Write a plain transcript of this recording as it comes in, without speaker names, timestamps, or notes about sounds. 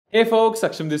Hey folks,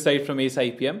 Saksham this side from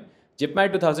AceIPM.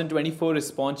 JIPMAT 2024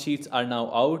 response sheets are now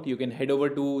out. You can head over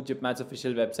to JIPMAT's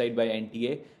official website by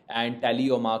NTA and tally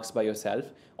your marks by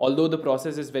yourself. Although the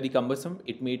process is very cumbersome,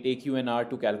 it may take you an hour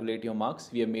to calculate your marks.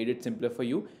 We have made it simpler for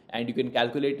you and you can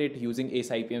calculate it using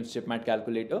AceIPM's JIPMAT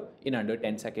calculator in under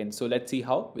 10 seconds. So let's see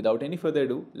how. Without any further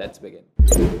ado, let's begin.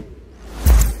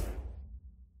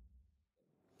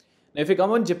 Now, if you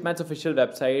come on JIPMAT's official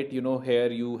website,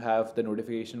 here you have the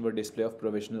notification for display of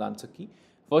provisional answer key.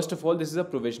 First of all, this is a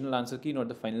provisional answer key, not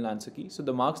the final answer key. So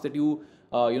the marks that you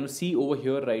see over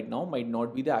here right now might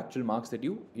not be the actual marks that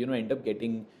you end up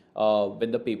getting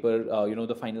when the paper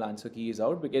the final answer key is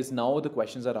out, because now the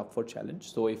questions are up for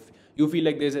challenge. So if you feel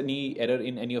like there's any error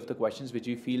in any of the questions, which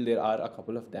you feel there are a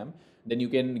couple of them, then you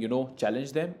can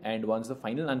challenge them, and once the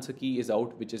final answer key is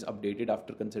out, which is updated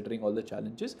after considering all the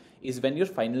challenges, is when your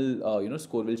final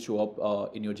score will show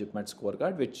up in your JIPMAT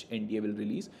scorecard, which NTA will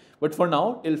release. But for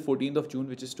now, till 14th of June,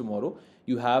 which is tomorrow,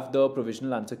 you have the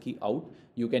provisional answer key out.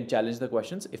 You can challenge the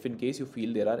questions if in case you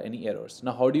feel there are any errors.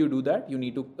 Now, how do you do that? You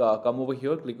need to come over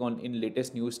here, click on in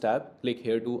latest news tab, click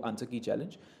here to answer key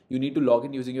challenge. You need to log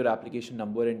in using your application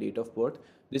number and date of birth.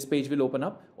 This page will open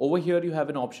up. Over here, you have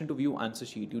an option to view answer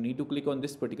sheet. You need to click on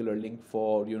this particular link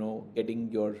for getting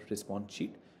your response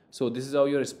sheet. So this is how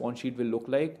your response sheet will look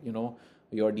like.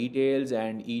 Your details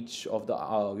and each of the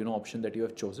option that you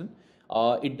have chosen.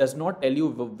 It does not tell you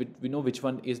which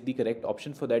one is the correct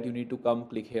option. For that, you need to come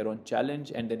click here on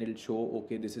challenge, and then it'll show,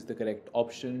 okay, this is the correct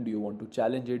option. Do you want to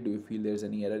challenge it? Do you feel there's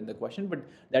any error in the question? But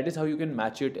that is how you can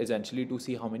match it essentially to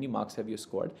see how many marks have you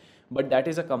scored. But that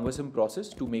is a cumbersome process.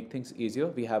 To make things easier,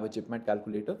 we have a JIPMAT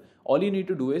calculator. All you need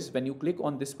to do is when you click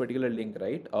on this particular link,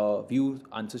 right, view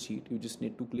answer sheet, you just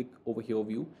need to click over here,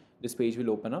 view. This page will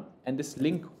open up, and this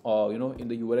link in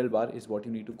the URL bar is what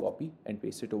you need to copy and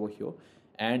paste it over here.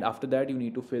 And after that, you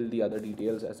need to fill the other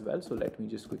details as well. So let me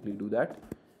just quickly do that.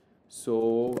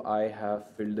 So I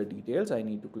have filled the details. I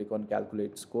need to click on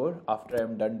calculate score. After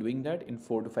I'm done doing that, in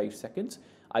 4 to 5 seconds,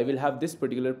 I will have this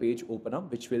particular page open up,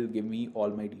 which will give me all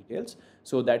my details.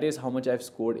 So that is how much I've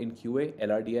scored in QA,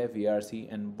 LRDI,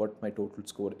 VRC, and what my total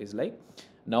score is like.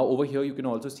 Now over here, you can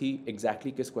also see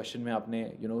exactly which question mein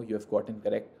aapne, you have gotten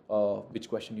correct, which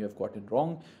question you have gotten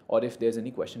wrong, or if there's any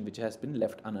question which has been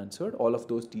left unanswered. All of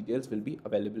those details will be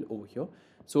available over here.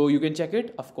 So you can check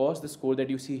it. Of course, the score that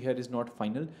you see here is not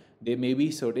final. There may be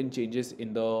certain changes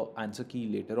in the answer key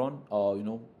later on,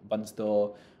 once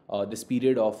this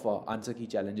period of answer key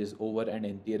challenge is over and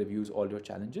NTA reviews all your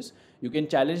challenges. You can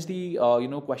challenge the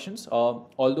questions.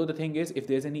 Although the thing is, if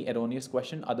there's any erroneous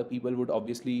question, other people would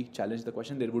obviously challenge the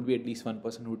question. There would be at least one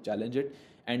person who would challenge it.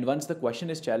 And once the question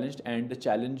is challenged and the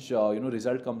challenge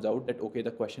result comes out that okay,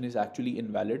 the question is actually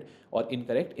invalid or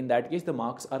incorrect, in that case the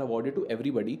marks are awarded to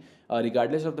everybody,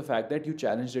 regardless of the fact that you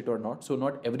challenged it or not. So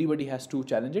not everybody has to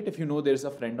challenge it. If you know there's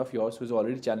a friend of yours who's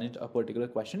already challenged a particular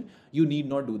question, you need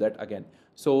not do that again.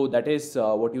 So that is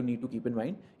what you need to keep in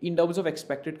mind. In terms of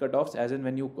expected cutoffs, as in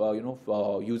when you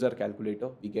use our calculator,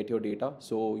 we get your data.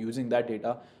 So using that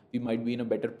data, we might be in a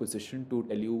better position to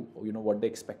tell you what the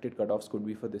expected cutoffs could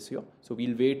be for this year. So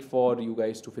we'll wait for you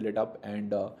guys to fill it up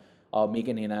and make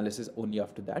an analysis only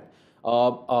after that.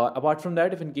 Apart from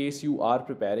that, if in case you are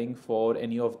preparing for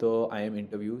any of the IIM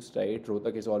interviews, right,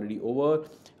 Rohtak is already over,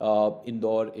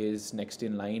 Indore is next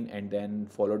in line, and then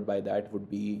followed by that would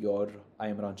be your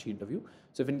IIM Ranchi interview.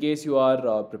 So if in case you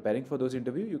are preparing for those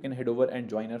interviews, you can head over and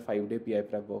join our 5-day PI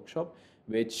prep workshop,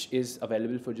 which is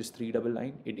available for just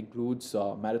 $399. It includes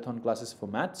marathon classes for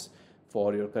maths,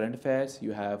 for your current affairs.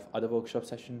 You have other workshop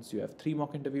sessions. You have 3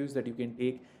 mock interviews that you can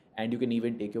take, and you can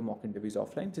even take your mock interviews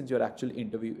offline, since your actual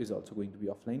interview is also going to be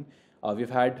offline. We've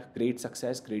had great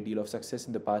deal of success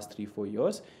in the past 3-4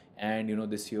 years, and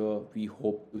this year we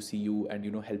hope to see you and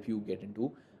help you get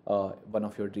into one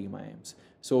of your dream IIMs.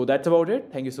 So that's about it.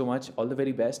 Thank you so much. All the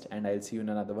very best, and I'll see you in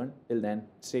another one. Till then,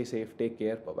 stay safe, take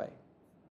care, bye bye.